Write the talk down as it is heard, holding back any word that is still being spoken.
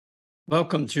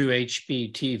Welcome to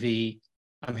HBTV.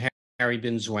 I'm Harry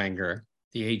Binswanger,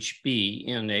 the HB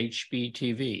in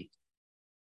HBTV.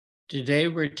 Today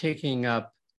we're taking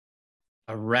up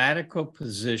a radical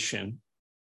position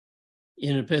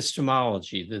in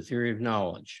epistemology, the theory of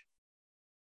knowledge.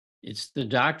 It's the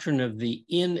doctrine of the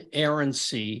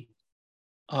inerrancy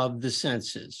of the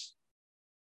senses.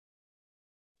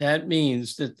 That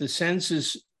means that the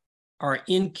senses are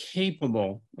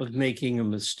incapable of making a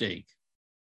mistake.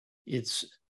 It's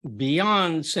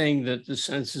beyond saying that the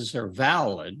senses are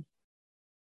valid.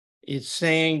 It's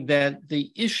saying that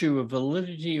the issue of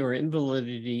validity or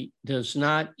invalidity does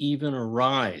not even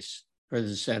arise for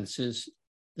the senses.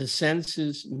 The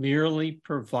senses merely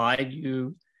provide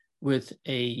you with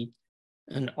an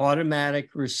automatic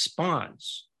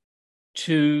response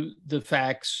to the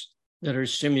facts that are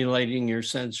stimulating your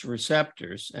sense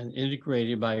receptors and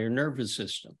integrated by your nervous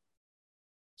system.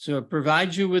 So it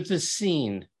provides you with a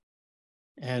scene.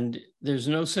 And there's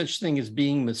no such thing as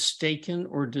being mistaken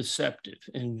or deceptive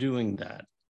in doing that.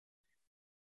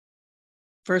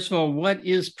 First of all, what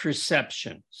is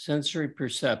perception, sensory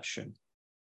perception?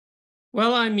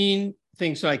 Well, I mean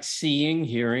things like seeing,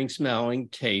 hearing, smelling,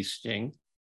 tasting,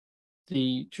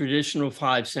 the traditional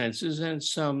five senses and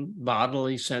some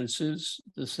bodily senses,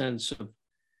 the sense of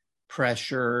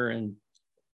pressure and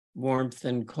warmth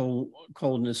and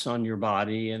coldness on your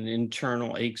body and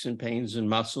internal aches and pains and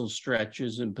muscle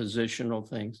stretches and positional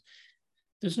things.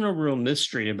 There's no real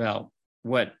mystery about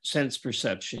what sense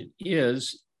perception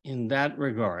is in that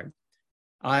regard.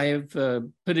 I've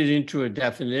put it into a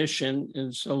definition.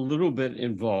 It's a little bit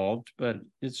involved, but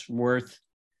it's worth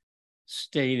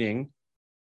stating.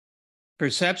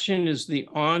 Perception is the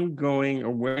ongoing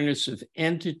awareness of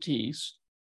entities.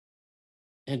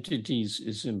 Entities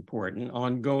is important.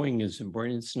 Ongoing is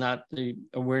important. It's not the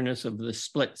awareness of the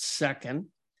split second.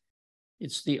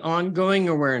 It's the ongoing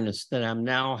awareness that I'm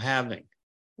now having,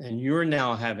 and you're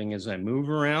now having as I move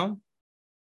around,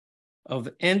 of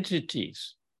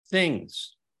entities,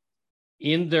 things,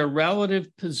 in their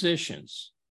relative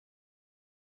positions.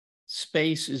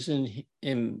 Space is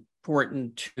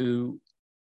important to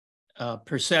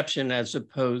perception as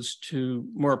opposed to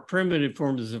more primitive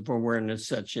forms of awareness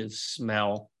such as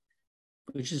smell,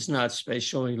 which is not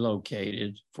spatially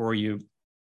located for you.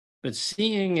 But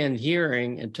seeing and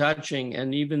hearing and touching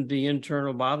and even the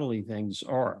internal bodily things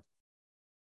are.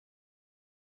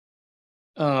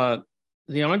 The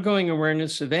ongoing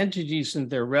awareness of entities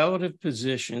and their relative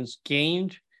positions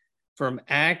gained from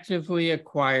actively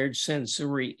acquired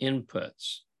sensory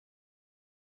inputs.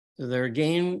 They're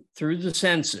gained through the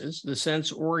senses, the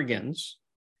sense organs,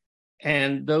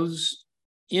 and those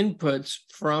inputs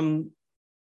from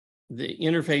the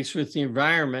interface with the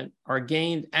environment are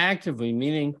gained actively,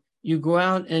 meaning you go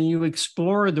out and you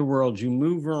explore the world, you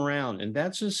move around, and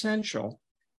that's essential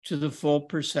to the full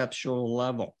perceptual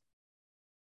level.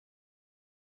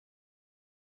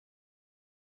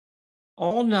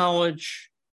 All knowledge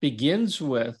begins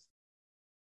with,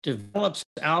 develops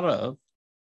out of,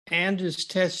 and is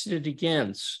tested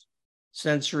against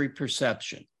sensory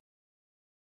perception.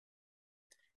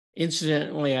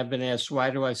 Incidentally, I've been asked, why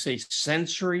do I say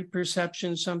sensory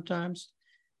perception sometimes?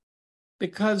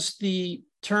 Because the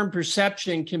term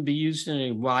perception can be used in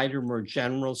a wider, more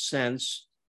general sense.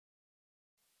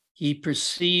 He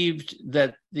perceived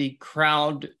that the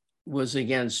crowd was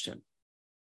against him.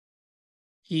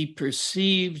 He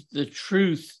perceived the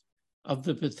truth of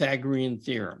the Pythagorean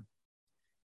theorem.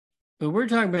 But we're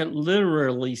talking about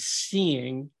literally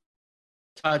seeing,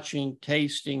 touching,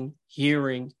 tasting,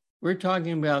 hearing. We're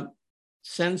talking about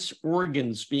sense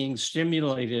organs being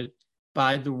stimulated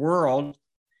by the world,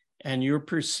 and you're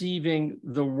perceiving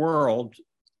the world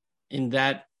in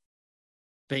that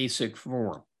basic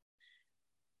form.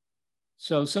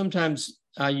 So sometimes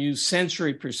I use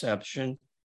sensory perception.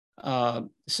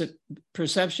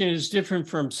 Perception is different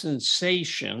from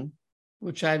sensation,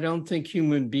 which I don't think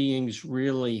human beings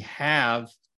really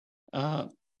have.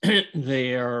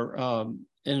 They are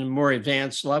in a more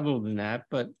advanced level than that,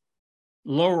 but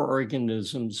lower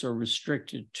organisms are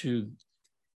restricted to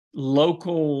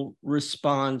local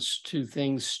response to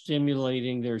things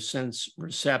stimulating their sense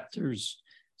receptors,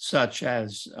 such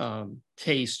as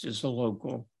taste is a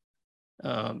local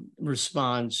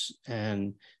response,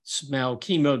 and smell,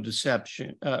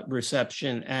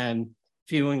 reception, and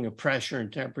feeling of pressure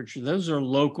and temperature. Those are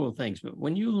local things. But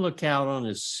when you look out on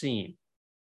a scene,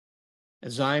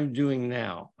 as I'm doing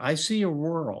now, I see a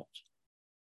world.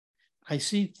 I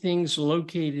see things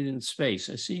located in space.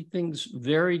 I see things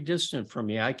very distant from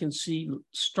me. I can see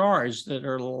stars that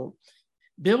are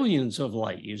billions of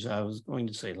light years. I was going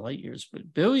to say light years,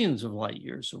 but billions of light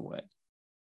years away.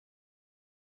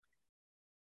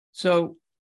 So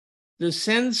the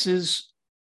senses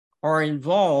are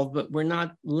involved, but we're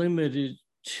not limited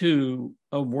to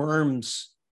a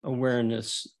worm's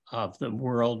awareness of the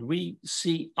world. We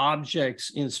see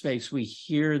objects in space. We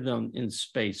hear them in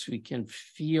space. We can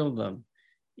feel them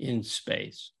in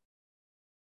space.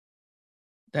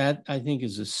 That, I think,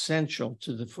 is essential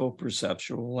to the full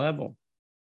perceptual level.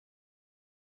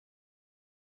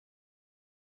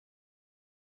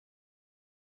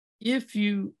 If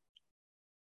you,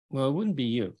 well, it wouldn't be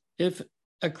you. If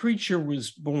a creature was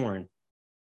born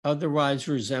otherwise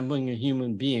resembling a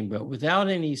human being, but without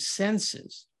any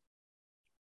senses,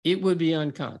 it would be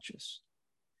unconscious.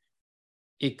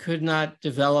 It could not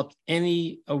develop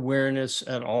any awareness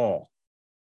at all.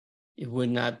 It would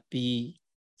not be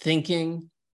thinking.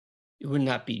 It would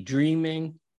not be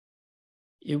dreaming.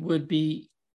 It would be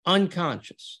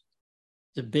unconscious.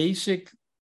 The basic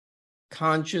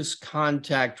conscious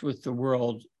contact with the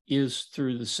world is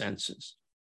through the senses.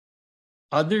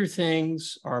 Other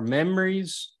things are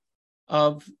memories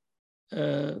of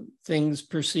things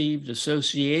perceived,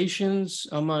 associations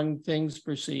among things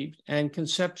perceived, and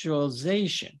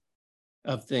conceptualization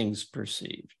of things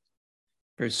perceived.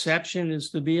 Perception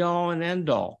is the be-all and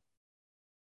end-all.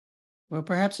 Well,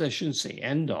 perhaps I shouldn't say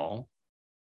end-all.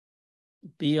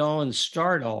 Be-all and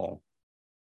start-all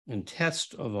and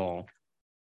test of all.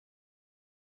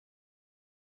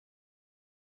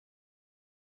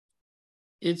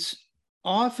 It's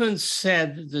often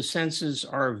said that the senses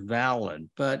are valid,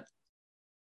 but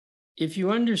if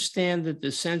you understand that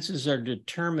the senses are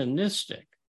deterministic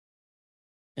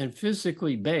and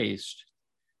physically based,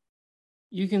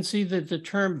 you can see that the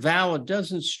term valid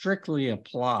doesn't strictly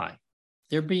apply.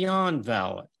 They're beyond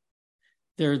valid.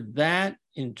 They're that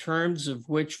in terms of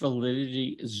which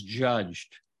validity is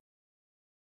judged.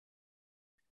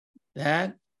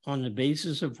 That on the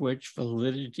basis of which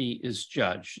validity is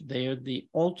judged. They are the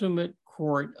ultimate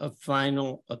court of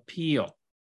final appeal.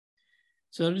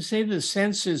 So to say the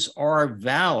senses are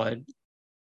valid,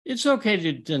 it's okay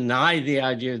to deny the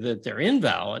idea that they're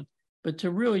invalid, but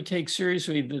to really take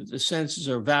seriously that the senses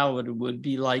are valid would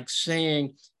be like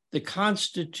saying the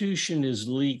Constitution is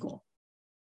legal.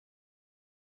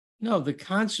 No, the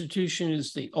Constitution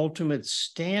is the ultimate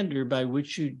standard by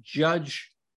which you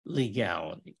judge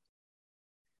legality.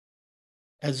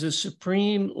 As a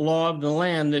supreme law of the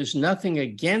land, there's nothing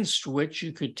against which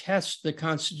you could test the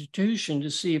Constitution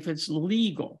to see if it's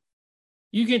legal.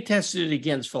 You can test it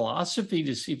against philosophy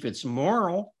to see if it's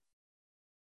moral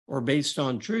or based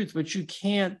on truth, but you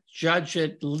can't judge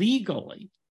it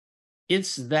legally.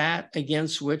 It's that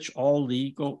against which all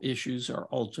legal issues are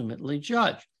ultimately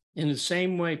judged. In the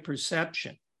same way,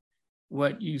 perception,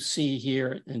 what you see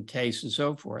here and taste and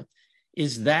so forth,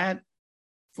 is that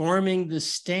forming the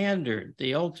standard,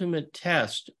 the ultimate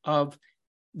test of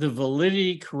the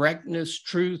validity, correctness,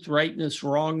 truth, rightness,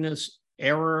 wrongness,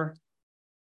 error,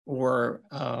 or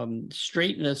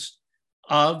straightness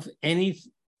of any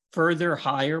further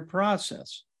higher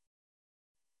process.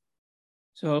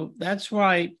 So that's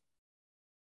why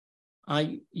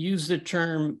I use the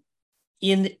term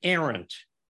inerrant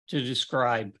to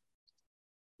describe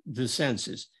the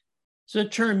senses. It's a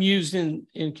term used in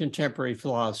contemporary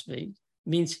philosophy. It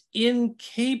means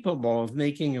incapable of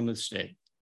making a mistake.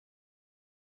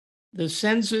 The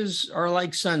senses are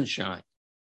like sunshine.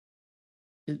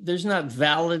 There's not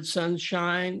valid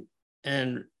sunshine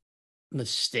and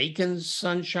mistaken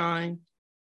sunshine.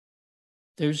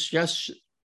 There's just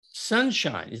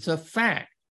sunshine. It's a fact.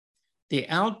 The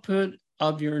output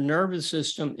of your nervous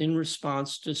system in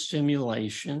response to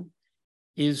stimulation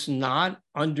is not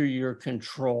under your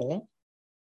control.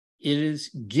 It is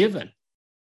given.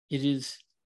 It is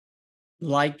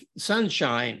like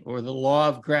sunshine or the law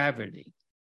of gravity.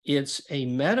 It's a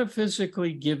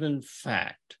metaphysically given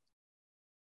fact.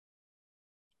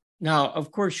 Now, of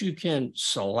course, you can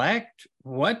select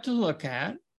what to look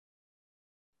at.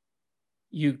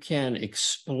 You can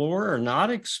explore or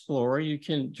not explore. You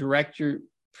can direct your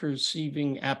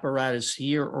perceiving apparatus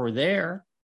here or there,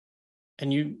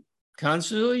 and you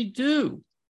constantly do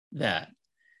that.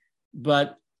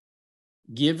 But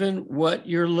given what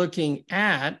you're looking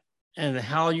at and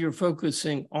how you're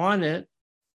focusing on it,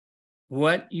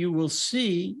 what you will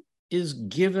see is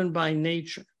given by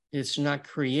nature. It's not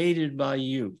created by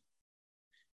you.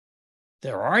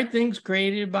 There are things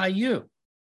created by you.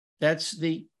 That's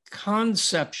the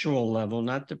conceptual level,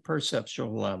 not the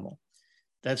perceptual level.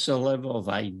 That's the level of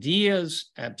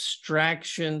ideas,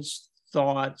 abstractions,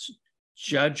 thoughts,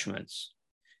 judgments.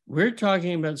 We're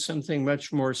talking about something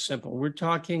much more simple. We're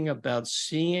talking about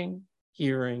seeing,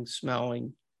 hearing,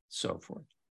 smelling, so forth.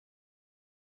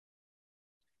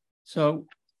 So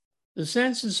The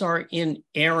senses are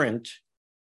inerrant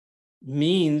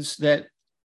means that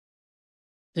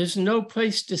there's no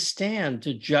place to stand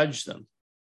to judge them.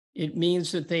 It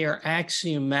means that they are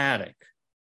axiomatic.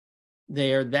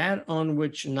 They are that on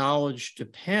which knowledge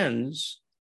depends,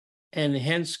 and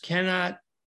hence cannot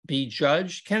be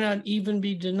judged, cannot even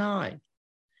be denied.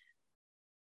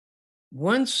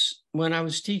 Once, when I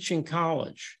was teaching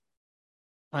college,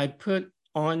 I put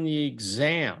on the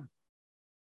exam,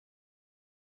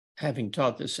 having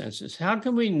taught the senses, how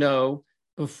can we know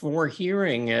before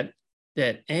hearing it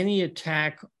that any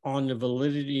attack on the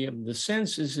validity of the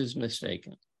senses is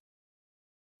mistaken?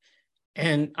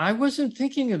 And I wasn't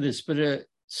thinking of this, but a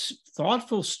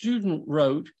thoughtful student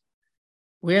wrote,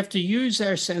 we have to use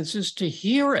our senses to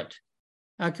hear it.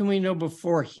 How can we know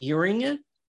before hearing it?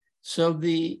 So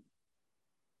the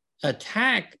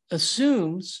attack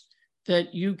assumes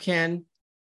that you can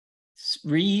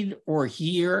read or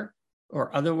hear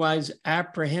or otherwise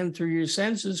apprehend through your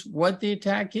senses what the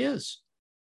attack is.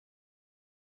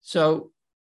 So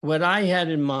what I had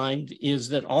in mind is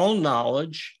that all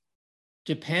knowledge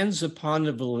depends upon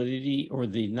the validity or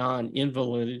the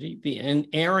non-invalidity, the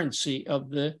inerrancy of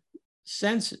the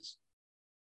senses.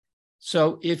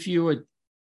 So if you would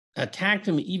attack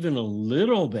them even a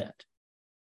little bit,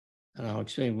 and I'll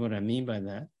explain what I mean by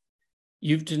that,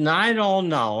 you've denied all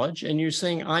knowledge and you're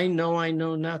saying, I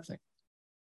know nothing,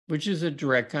 which is a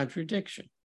direct contradiction.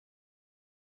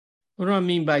 What do I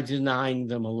mean by denying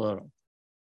them a little?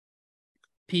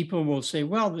 People will say,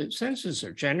 well, the senses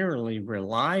are generally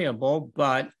reliable,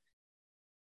 but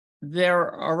they're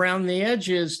around the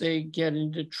edges, they get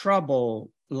into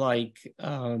trouble. Like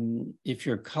if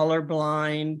you're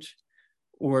colorblind,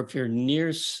 or if you're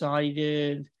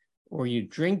nearsighted, or you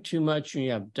drink too much and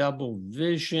you have double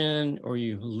vision, or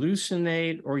you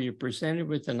hallucinate, or you're presented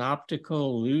with an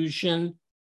optical illusion.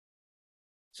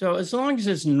 So as long as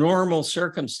it's normal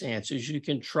circumstances, you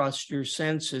can trust your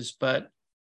senses, but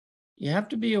you have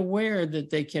to be aware that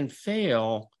they can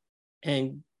fail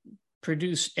and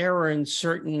produce error in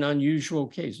certain unusual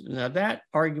cases. Now, that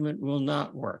argument will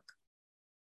not work.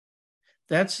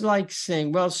 That's like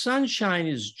saying, well, sunshine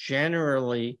is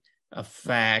generally a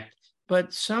fact,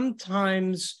 but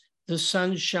sometimes the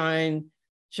sunshine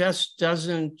just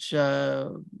doesn't,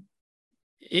 it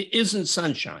isn't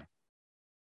sunshine.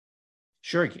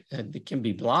 Sure, it can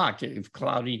be blocked if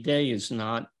cloudy day is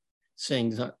not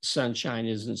saying sunshine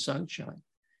isn't sunshine.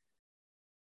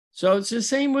 So it's the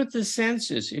same with the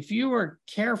senses. If you are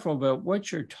careful about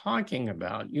what you're talking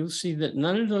about, you'll see that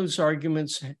none of those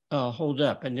arguments hold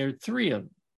up, and there are three of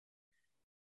them.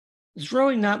 There's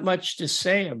really not much to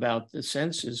say about the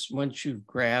senses once you've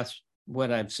grasped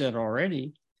what I've said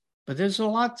already, but there's a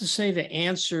lot to say to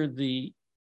answer the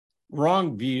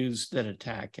wrong views that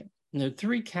attack it. And there are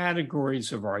three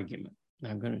categories of argument.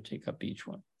 And I'm going to take up each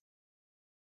one.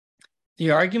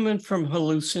 The argument from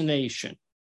hallucination.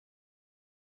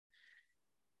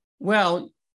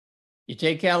 Well, you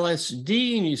take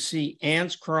LSD and you see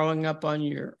ants crawling up on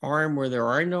your arm where there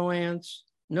are no ants.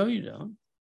 No, you don't.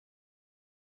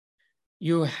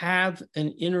 You have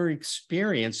an inner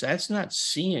experience. That's not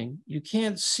seeing. You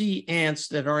can't see ants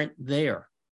that aren't there.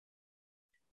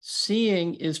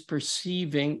 Seeing is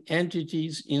perceiving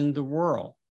entities in the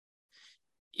world.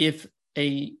 If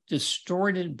a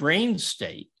distorted brain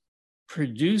state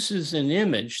produces an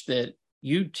image that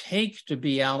you take to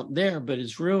be out there, but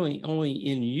is really only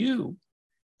in you,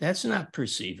 that's not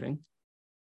perceiving.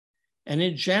 And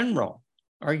in general,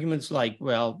 arguments like,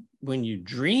 well, when you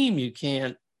dream, you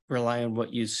can't rely on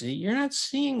what you see. You're not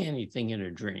seeing anything in a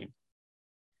dream.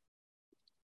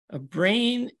 A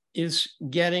brain is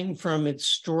getting from its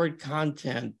stored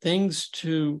content things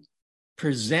to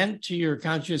present to your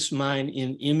conscious mind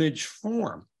in image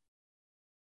form.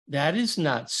 That is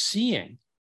not seeing.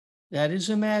 That is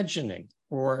imagining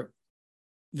or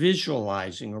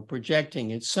visualizing or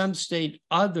projecting. It's some state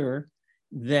other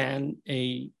than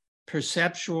a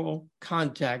perceptual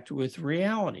contact with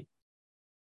reality.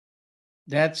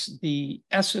 That's the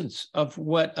essence of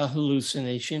what a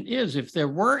hallucination is. If there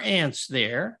were ants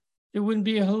there, there wouldn't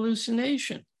be a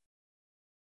hallucination.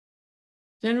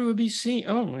 Then it would be seen,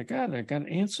 oh my God, I got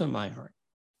ants on my heart.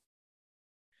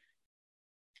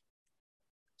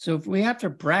 So if we have to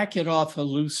bracket off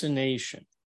hallucination,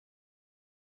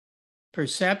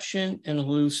 perception and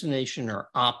hallucination are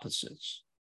opposites.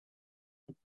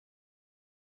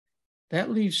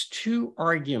 That leaves two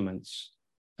arguments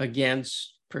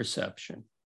against perception.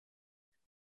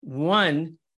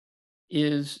 One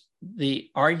is the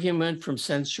argument from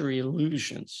sensory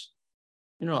illusions.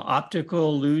 You know, optical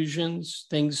illusions,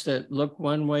 things that look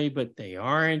one way, but they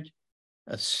aren't.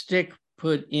 A stick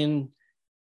put in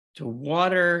to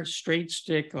water, straight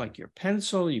stick like your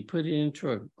pencil, you put it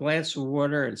into a glass of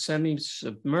water and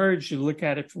semi-submerged, you look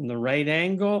at it from the right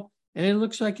angle, and it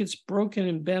looks like it's broken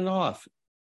and bent off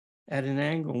at an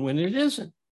angle when it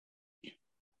isn't.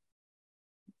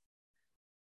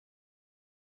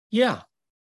 Yeah.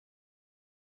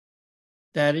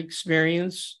 That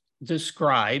experience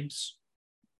describes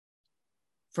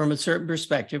from a certain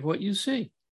perspective what you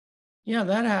see. Yeah,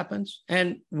 that happens.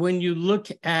 And when you look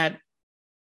at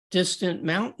distant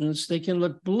mountains, they can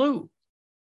look blue.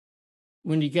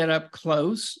 When you get up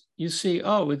close, you see,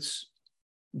 oh, it's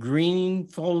green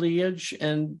foliage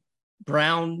and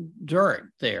brown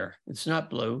dirt there. It's not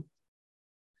blue.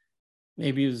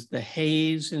 Maybe it was the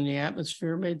haze in the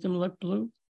atmosphere made them look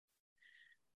blue.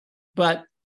 But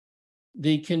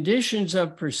the conditions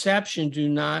of perception do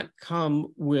not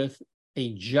come with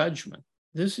a judgment.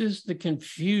 This is the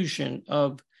confusion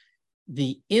of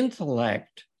the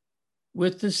intellect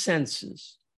with the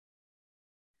senses.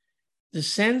 The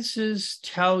senses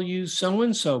tell you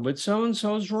so-and-so, but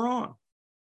so-and-so is wrong.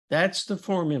 That's the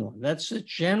formula. That's the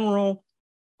general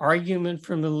argument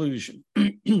from illusion.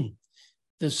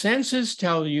 The senses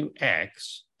tell you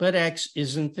X, but X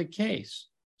isn't the case.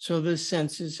 So the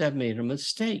senses have made a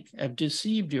mistake, have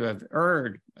deceived you, have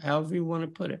erred, however you want to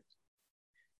put it.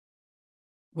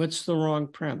 What's the wrong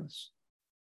premise?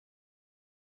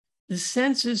 The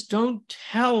senses don't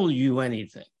tell you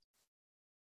anything.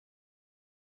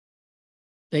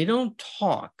 They don't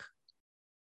talk.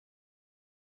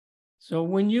 So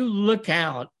when you look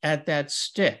out at that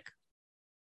stick,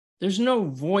 there's no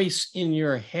voice in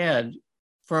your head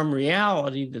from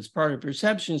reality that's part of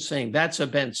perception saying that's a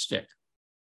bent stick.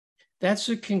 That's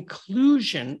a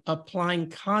conclusion applying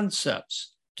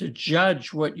concepts to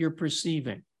judge what you're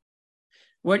perceiving.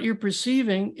 What you're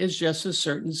perceiving is just a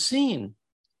certain scene.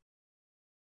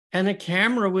 And a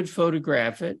camera would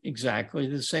photograph it exactly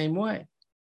the same way.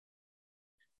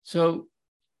 So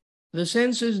the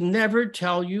senses never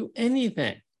tell you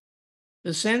anything.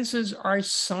 The senses are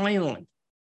silent.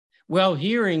 Well,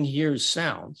 hearing hears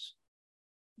sounds,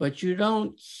 but you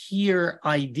don't hear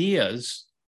ideas.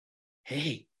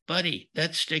 Hey, buddy,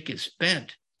 that stick is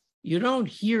bent. You don't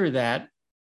hear that,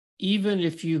 even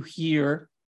if you hear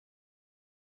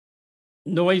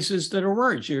noises that are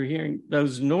words. You're hearing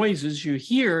those noises, you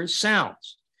hear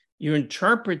sounds. You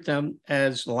interpret them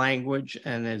as language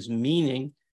and as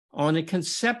meaning on a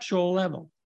conceptual level.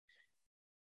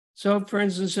 So, for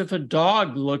instance, if a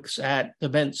dog looks at the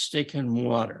bent stick in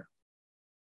water,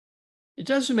 it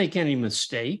doesn't make any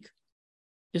mistake.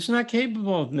 It's not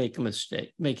capable of making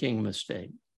a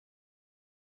mistake.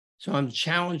 So I'm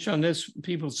challenged on this.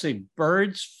 People say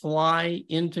birds fly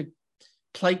into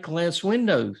plate glass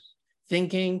windows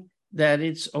thinking that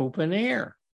it's open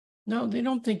air. No, they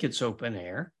don't think it's open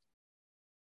air.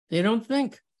 They don't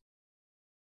think.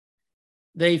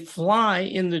 They fly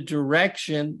in the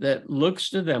direction that looks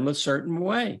to them a certain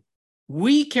way.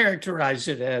 We characterize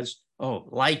it as, oh,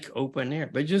 like open air,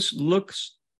 but it just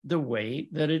looks the way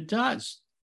that it does.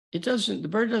 It doesn't, the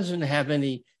bird doesn't have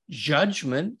any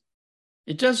judgment.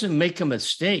 It doesn't make a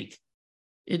mistake.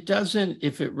 It doesn't,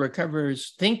 if it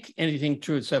recovers, think anything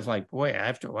to itself like, boy, I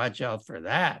have to watch out for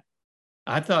that.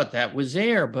 I thought that was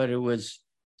air, but it was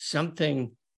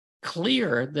something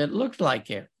clear that looked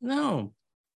like air. No.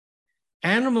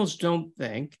 Animals don't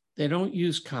think, they don't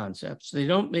use concepts, they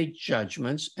don't make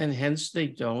judgments, and hence they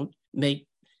don't make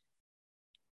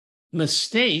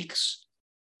mistakes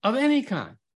of any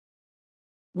kind.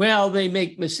 Well, they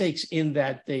make mistakes in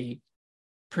that they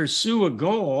pursue a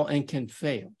goal and can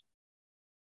fail.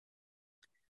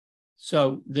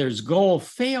 So there's goal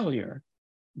failure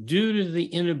due to the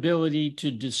inability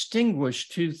to distinguish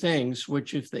two things,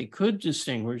 which if they could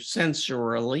distinguish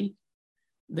sensorily,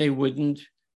 they wouldn't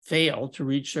fail to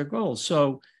reach their goals.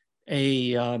 So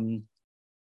a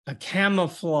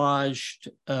camouflaged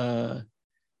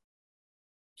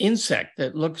insect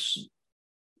that looks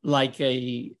like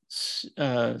a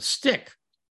stick,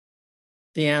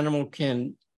 the animal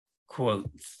can, quote,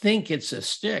 think it's a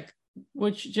stick,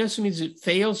 which just means it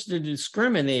fails to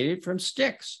discriminate it from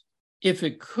sticks. If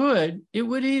it could, it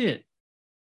would eat it.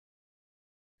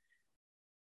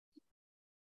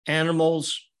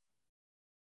 Animals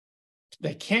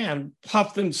that can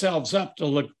puff themselves up to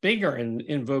look bigger and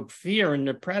invoke fear in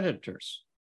their predators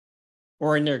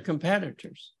or in their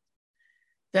competitors.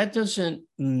 That doesn't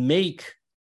make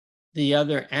the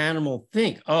other animal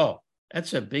think, oh,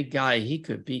 that's a big guy, he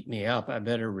could beat me up, I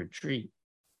better retreat.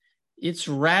 It's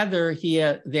rather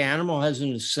the animal has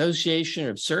an association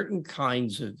of certain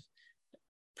kinds of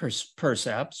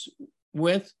percepts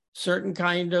with certain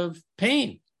kind of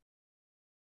pain.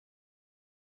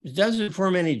 It doesn't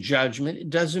form any judgment. It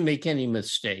doesn't make any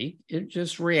mistake. It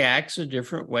just reacts a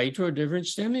different way to a different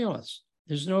stimulus.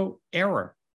 There's no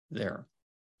error there.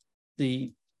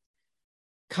 The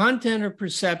content of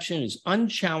perception is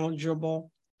unchallengeable,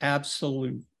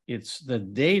 absolute. It's the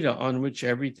data on which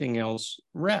everything else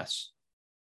rests.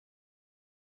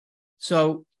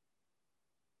 So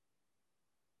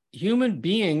human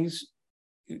beings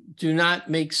do not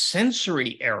make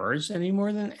sensory errors any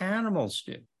more than animals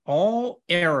do. All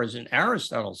errors, and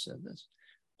Aristotle said this,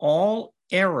 all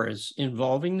errors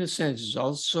involving the senses,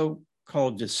 also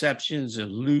called deceptions,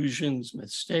 illusions,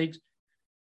 mistakes,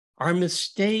 are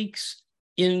mistakes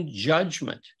in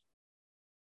judgment.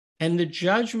 And the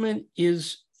judgment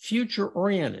is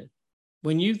future-oriented.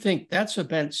 When you think that's a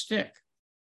bent stick,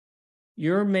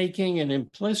 you're making an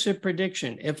implicit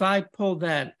prediction. If I pull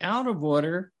that out of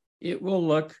water, it will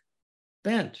look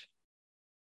bent.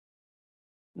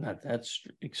 Not that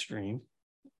extreme,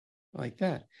 like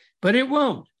that. But it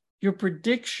won't. Your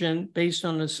prediction based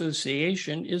on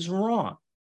association is wrong.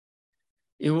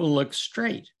 It will look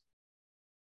straight.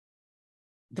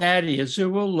 That is,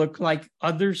 it will look like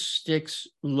other sticks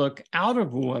look out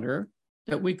of water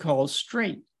that we call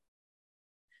straight.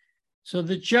 So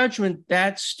the judgment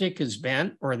that stick is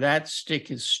bent or that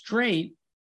stick is straight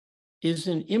is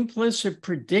an implicit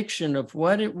prediction of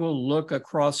what it will look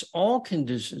across all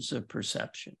conditions of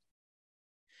perception.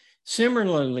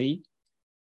 Similarly,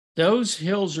 those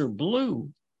hills are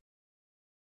blue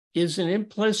is an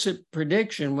implicit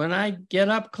prediction. When I get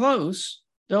up close,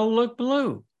 they'll look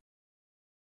blue.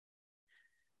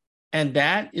 And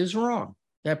that is wrong.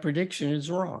 That prediction is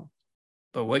wrong.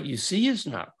 But what you see is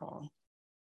not wrong.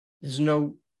 There's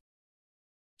no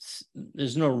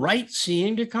right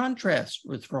seeing to contrast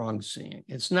with wrong seeing.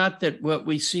 It's not that what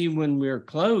we see when we're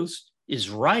close is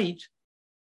right.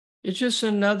 It's just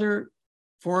another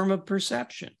form of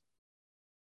perception.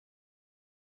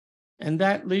 And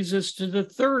that leads us to the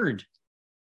third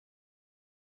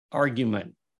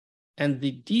argument and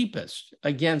the deepest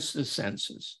against the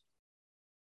senses.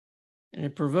 And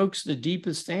it provokes the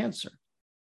deepest answer.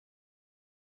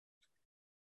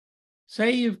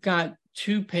 Say you've got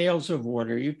 2 pails of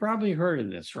water. You've probably heard of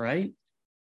this, right?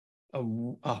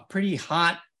 A pretty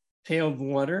hot pail of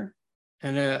water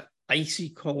and an icy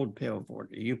cold pail of water.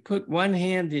 You put one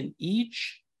hand in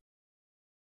each,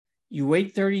 you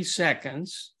wait 30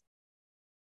 seconds,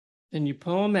 then you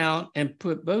pull them out and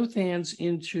put both hands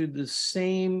into the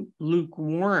same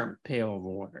lukewarm pail of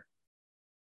water.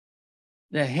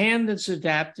 The hand that's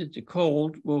adapted to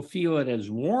cold will feel it as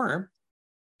warm.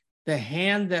 The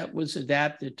hand that was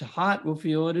adapted to hot will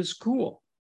feel it as cool.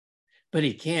 But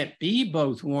it can't be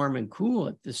both warm and cool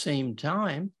at the same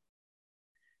time.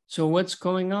 So what's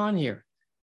going on here?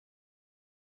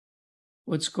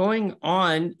 What's going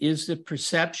on is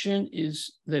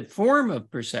the form of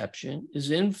perception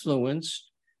is influenced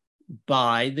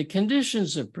by the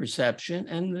conditions of perception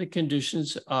and the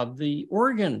conditions of the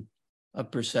organ of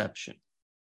perception.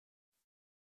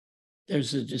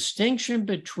 There's a distinction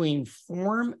between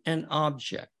form and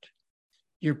object.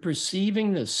 You're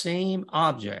perceiving the same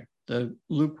object, the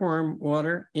lukewarm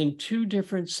water, in 2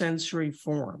 different sensory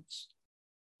forms.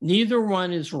 Neither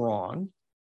one is wrong.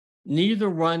 Neither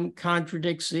one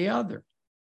contradicts the other.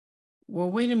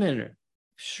 Well, wait a minute.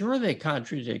 Sure, they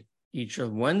contradict each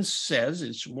other. One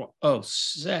says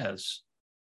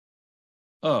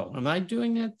am I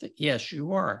doing that? Yes,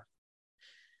 you are.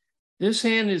 This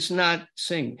hand is not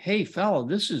saying, hey, fellow,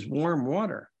 this is warm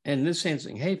water. And this hand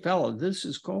saying, hey, fellow, this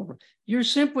is cold water. You're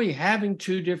simply having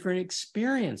 2 different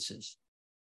experiences.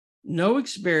 No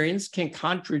experience can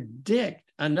contradict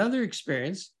another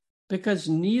experience because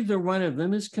neither one of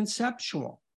them is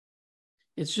conceptual.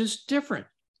 It's just different.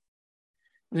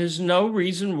 There's no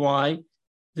reason why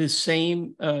the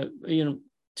same,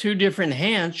 2 different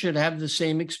hands should have the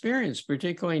same experience,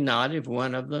 particularly not if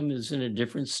one of them is in a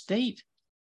different state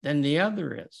than the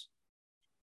other is.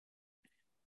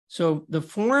 So the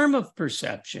form of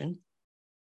perception,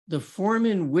 the form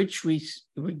in which we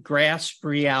grasp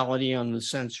reality on the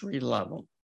sensory level,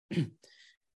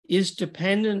 is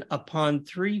dependent upon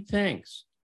 3 things: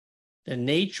 the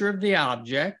nature of the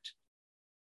object,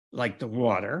 like the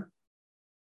water,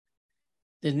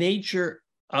 the nature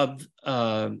of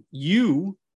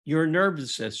your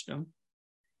nervous system,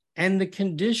 and the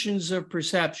conditions of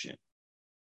perception.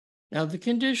 Now, the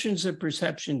conditions of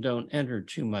perception don't enter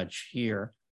too much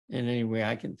here in any way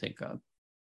I can think of,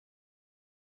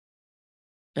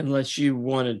 unless you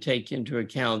want to take into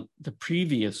account the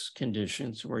previous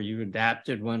conditions where you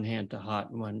adapted one hand to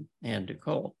hot and one hand to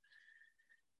cold.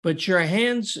 But your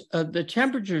hands, the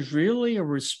temperature is really a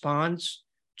response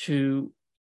to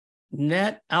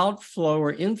net outflow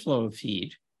or inflow of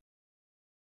heat,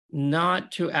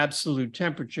 not to absolute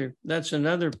temperature. That's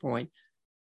another point.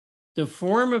 The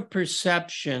form of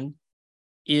perception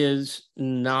is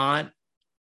not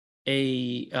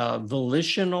a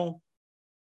volitional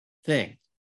thing.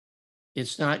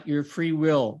 It's not your free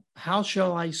will. How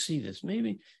shall I see this?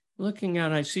 Maybe looking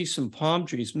out, I see some palm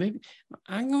trees. Maybe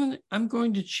I'm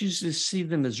going to choose to see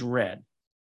them as red.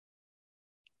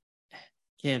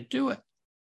 Can't do it.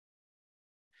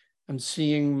 I'm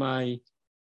seeing my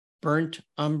burnt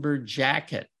umber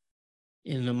jacket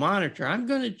in the monitor. I'm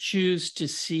going to choose to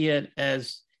see it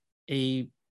as a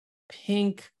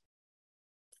pink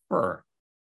fur.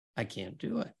 I can't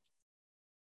do it.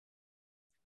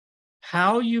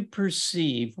 How you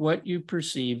perceive, what you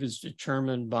perceive is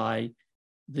determined by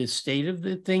the state of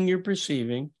the thing you're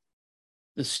perceiving,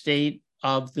 the state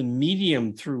of the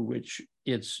medium through which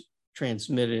it's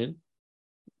transmitted,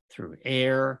 through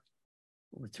air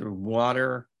or through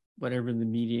water, whatever the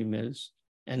medium is,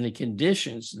 and the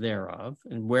conditions thereof,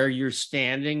 and where you're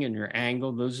standing and your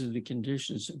angle. Those are the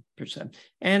conditions of perception,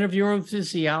 and of your own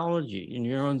physiology and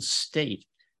your own state,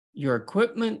 your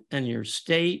equipment and your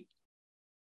state,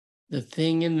 the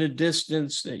thing in the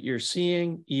distance that you're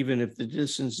seeing, even if the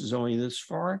distance is only this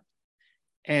far,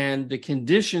 and the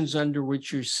conditions under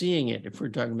which you're seeing it, if we're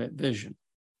talking about vision.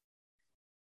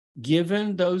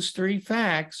 Given those three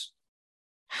facts,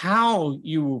 how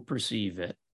you will perceive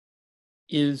it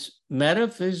is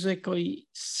metaphysically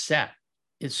set.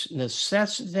 It's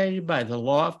necessitated by the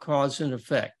law of cause and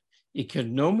effect. It could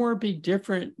no more be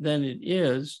different than it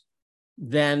is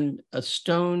than a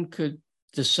stone could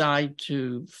decide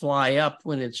to fly up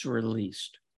when it's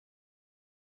released.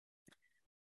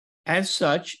 As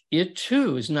such, it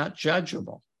too is not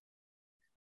judgeable.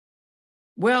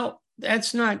 Well,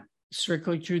 that's not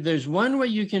strictly true. There's one way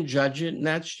you can judge it, and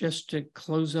that's just to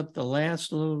close up the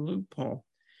last little loophole.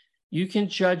 You can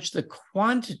judge the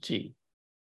quantity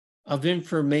of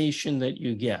information that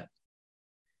you get.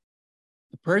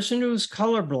 The person who is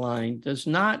colorblind does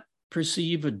not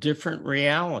perceive a different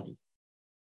reality.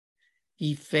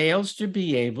 He fails to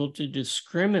be able to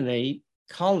discriminate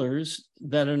colors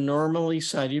that a normally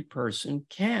sighted person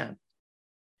can.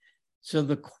 So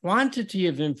the quantity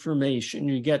of information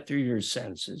you get through your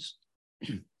senses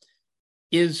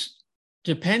is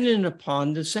dependent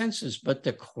upon the senses, but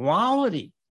the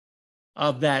quality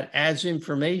of that as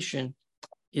information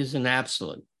is an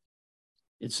absolute.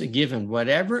 It's a given.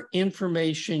 Whatever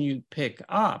information you pick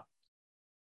up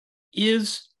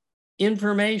is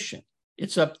information.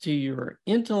 It's up to your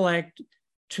intellect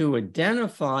to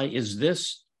identify, is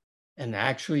this an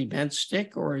actually bent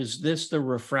stick, or is this the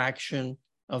refraction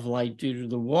of light due to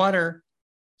the water,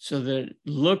 so that it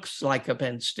looks like a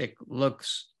bent stick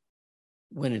looks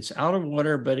when it's out of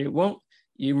water, but it won't.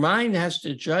 Your mind has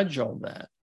to judge all that.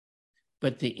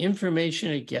 But the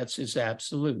information it gets is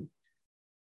absolute.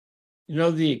 You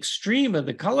know, the extreme of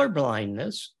the color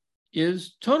blindness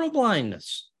is total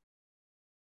blindness.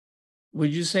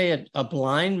 Would you say a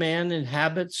blind man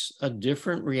inhabits a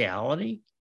different reality?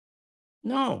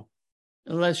 No,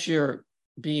 unless you're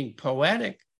being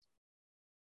poetic.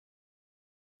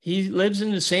 He lives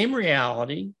in the same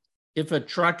reality. If a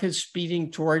truck is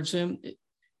speeding towards him,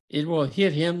 it will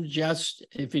hit him just,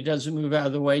 if he doesn't move out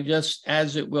of the way, just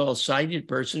as it will a sighted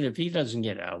person if he doesn't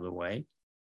get out of the way.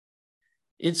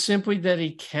 It's simply that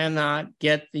he cannot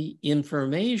get the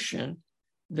information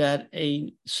that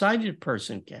a sighted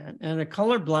person can. And a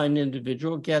colorblind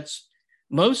individual gets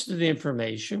most of the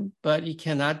information, but he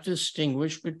cannot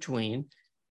distinguish between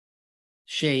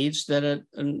shades that a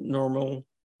normal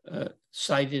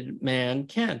sighted man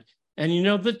can. And you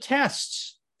know, the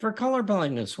tests for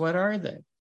colorblindness, what are they?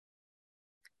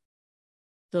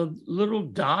 The little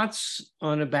dots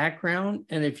on a background,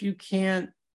 and if you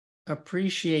can't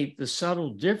appreciate the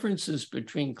subtle differences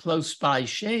between close by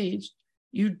shades,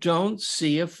 you don't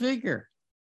see a figure.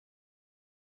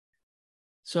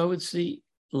 So it's the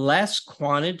less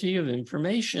quantity of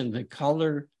information. The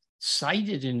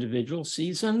color-sighted individual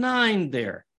sees a 9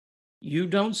 there. You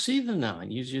don't see the 9,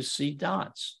 you just see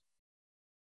dots.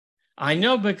 I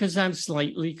know because I'm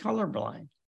slightly colorblind.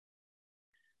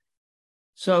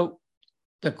 So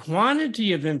the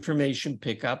quantity of information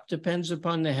pickup depends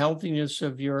upon the healthiness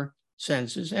of your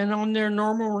senses and on their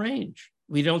normal range.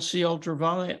 We don't see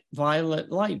ultraviolet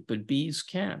light, but bees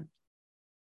can.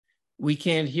 We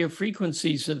can't hear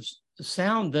frequencies of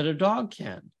sound that a dog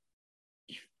can.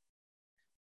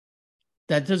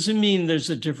 That doesn't mean there's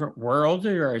a different world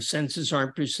or our senses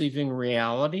aren't perceiving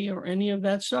reality or any of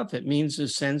that stuff. It means the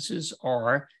senses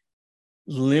are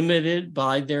limited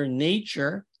by their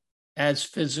nature as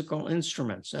physical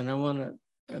instruments. And I want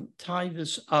to tie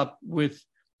this up with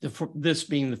this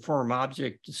being the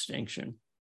form-object distinction.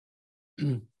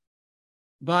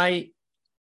 By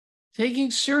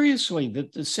taking seriously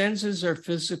that the senses are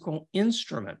physical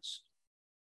instruments.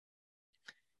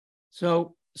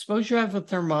 So suppose you have a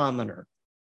thermometer,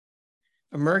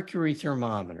 a mercury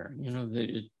thermometer,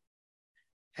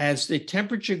 as the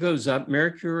temperature goes up,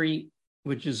 mercury,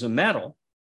 which is a metal,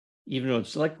 even though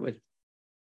it's liquid,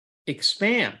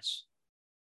 expands.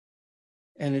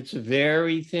 And it's a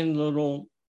very thin little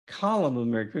column of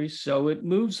mercury, so it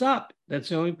moves up. That's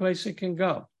the only place it can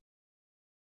go,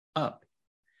 up.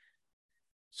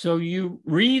 So you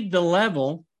read the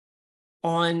level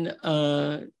on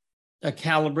a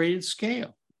calibrated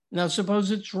scale. Now,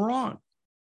 suppose it's wrong.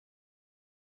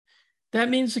 That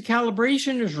means the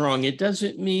calibration is wrong. It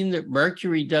doesn't mean that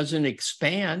mercury doesn't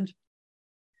expand.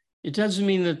 It doesn't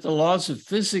mean that the laws of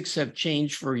physics have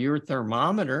changed for your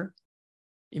thermometer.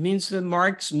 It means the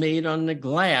marks made on the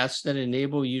glass that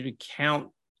enable you to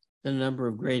count the number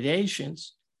of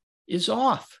gradations is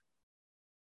off.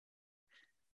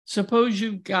 Suppose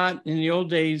you've got, in the old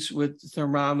days with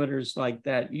thermometers like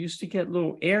that, you used to get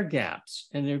little air gaps,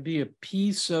 and there'd be a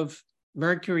piece of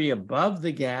mercury above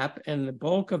the gap and the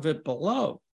bulk of it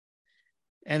below.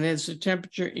 And as the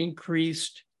temperature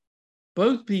increased,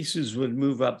 both pieces would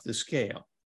move up the scale.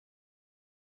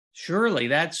 Surely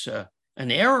that's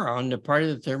an error on the part of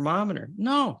the thermometer.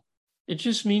 No, it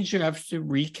just means you have to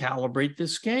recalibrate the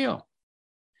scale.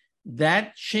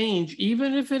 That change,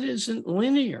 even if it isn't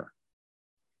linear,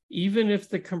 even if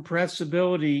the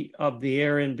compressibility of the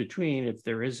air in between, if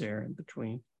there is air in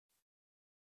between,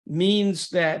 means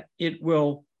that it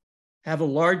will have a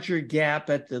larger gap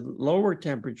at the lower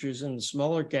temperatures and a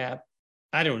smaller gap.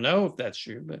 I don't know if that's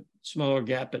true, but smaller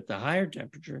gap at the higher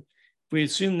temperature. If we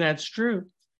assume that's true,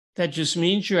 that just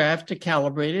means you have to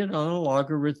calibrate it on a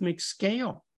logarithmic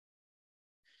scale.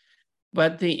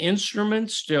 But the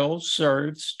instrument still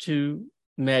serves to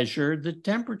measure the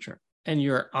temperature, and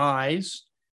your eyes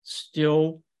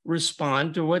still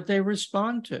respond to what they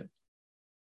respond to.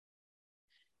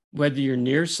 Whether you're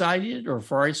nearsighted or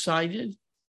farsighted,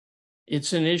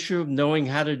 it's an issue of knowing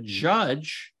how to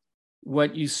judge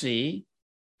what you see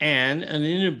and an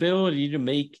inability to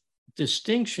make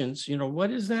distinctions.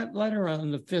 What is that letter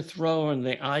on the fifth row in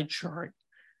the eye chart?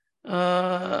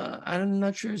 I'm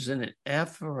not sure, is it an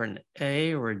F or an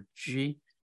A or a G?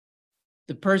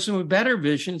 The person with better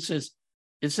vision says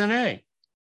it's an A.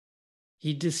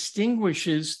 He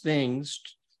distinguishes things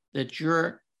that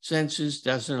your senses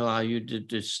doesn't allow you to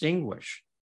distinguish.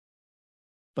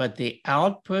 But the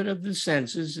output of the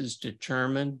senses is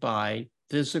determined by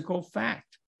physical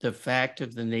fact, the fact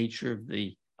of the nature of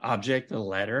the object, the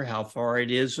letter, how far it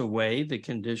is away, the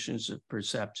conditions of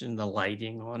perception, the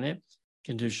lighting on it,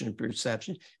 condition of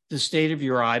perception, the state of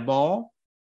your eyeball.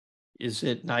 Is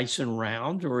it nice and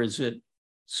round, or is it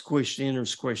squished in or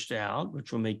squished out,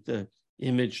 which will make the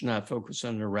image not focus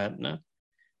on the retina?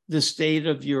 The state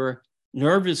of your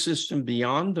nervous system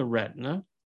beyond the retina,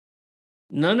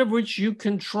 none of which you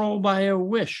control by a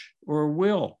wish or a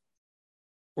will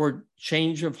or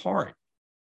change of heart.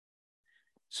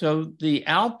 So the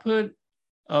output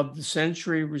of the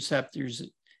sensory receptors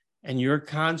and your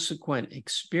consequent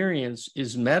experience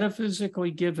is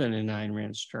metaphysically given in Ayn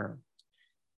Rand's term.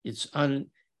 It's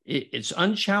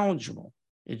unchallengeable.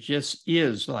 It just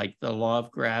is, like the law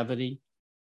of gravity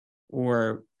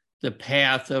or the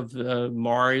path of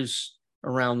Mars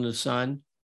around the sun.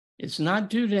 It's not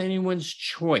due to anyone's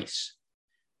choice.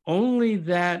 Only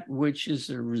that which is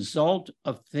the result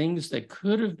of things that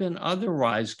could have been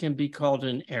otherwise can be called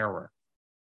an error.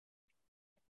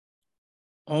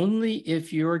 Only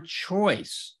if your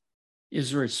choice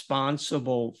is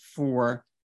responsible for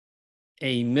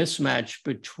a mismatch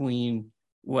between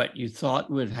what you thought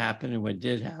would happen and what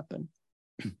did happen.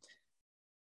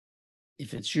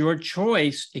 If it's your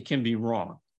choice, it can be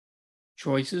wrong.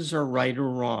 Choices are right or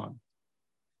wrong.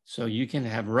 So you can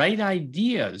have right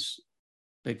ideas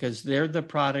because they're the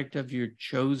product of your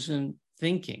chosen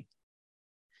thinking.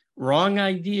 Wrong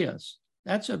ideas,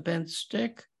 that's a bent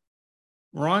stick.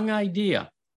 Wrong idea.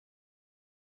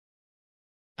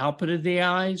 Output of the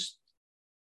eyes,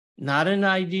 not an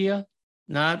idea,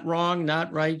 not wrong,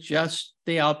 not right, just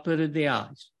the output of the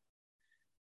eyes.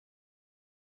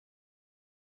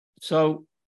 So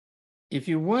if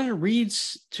you want to read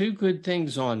two good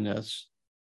things on this,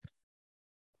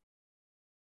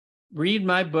 read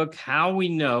my book, How We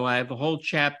Know. I have a whole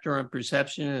chapter on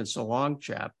perception, and it's a long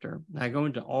chapter. I go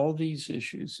into all these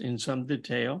issues in some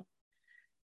detail.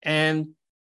 And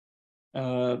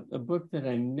a book that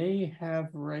I may have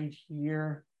right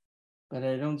here but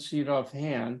I don't see it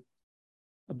offhand.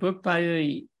 A book by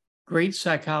the great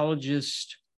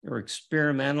psychologist or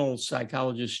experimental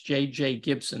psychologist, J.J.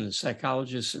 Gibson, the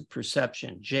psychologist of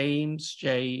perception, James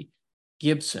J.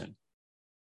 Gibson,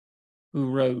 who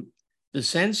wrote, "The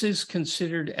senses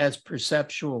considered as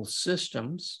perceptual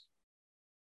systems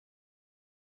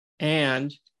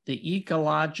and the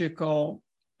ecological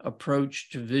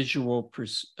approach to visual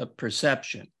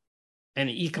perception." And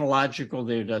ecological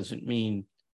there doesn't mean,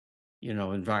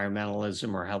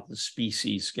 environmentalism or how the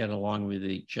species get along with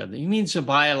each other. It means a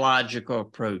biological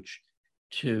approach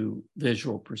to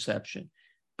visual perception.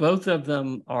 Both of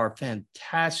them are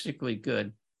fantastically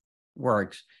good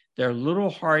works. They're a little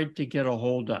hard to get a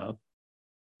hold of,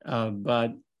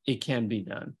 but it can be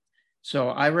done. So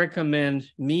I recommend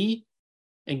me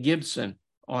and Gibson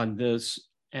on this,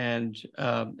 and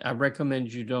I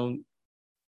recommend you don't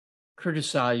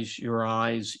criticize your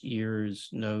eyes, ears,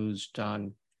 nose,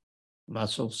 tongue,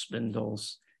 muscle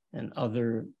spindles, and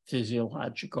other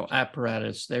physiological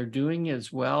apparatus. They're doing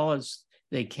as well as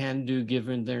they can do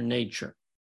given their nature.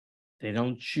 They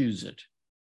don't choose it.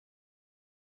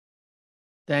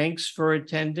 Thanks for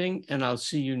attending, and I'll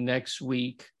see you next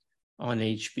week on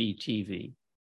HBTV.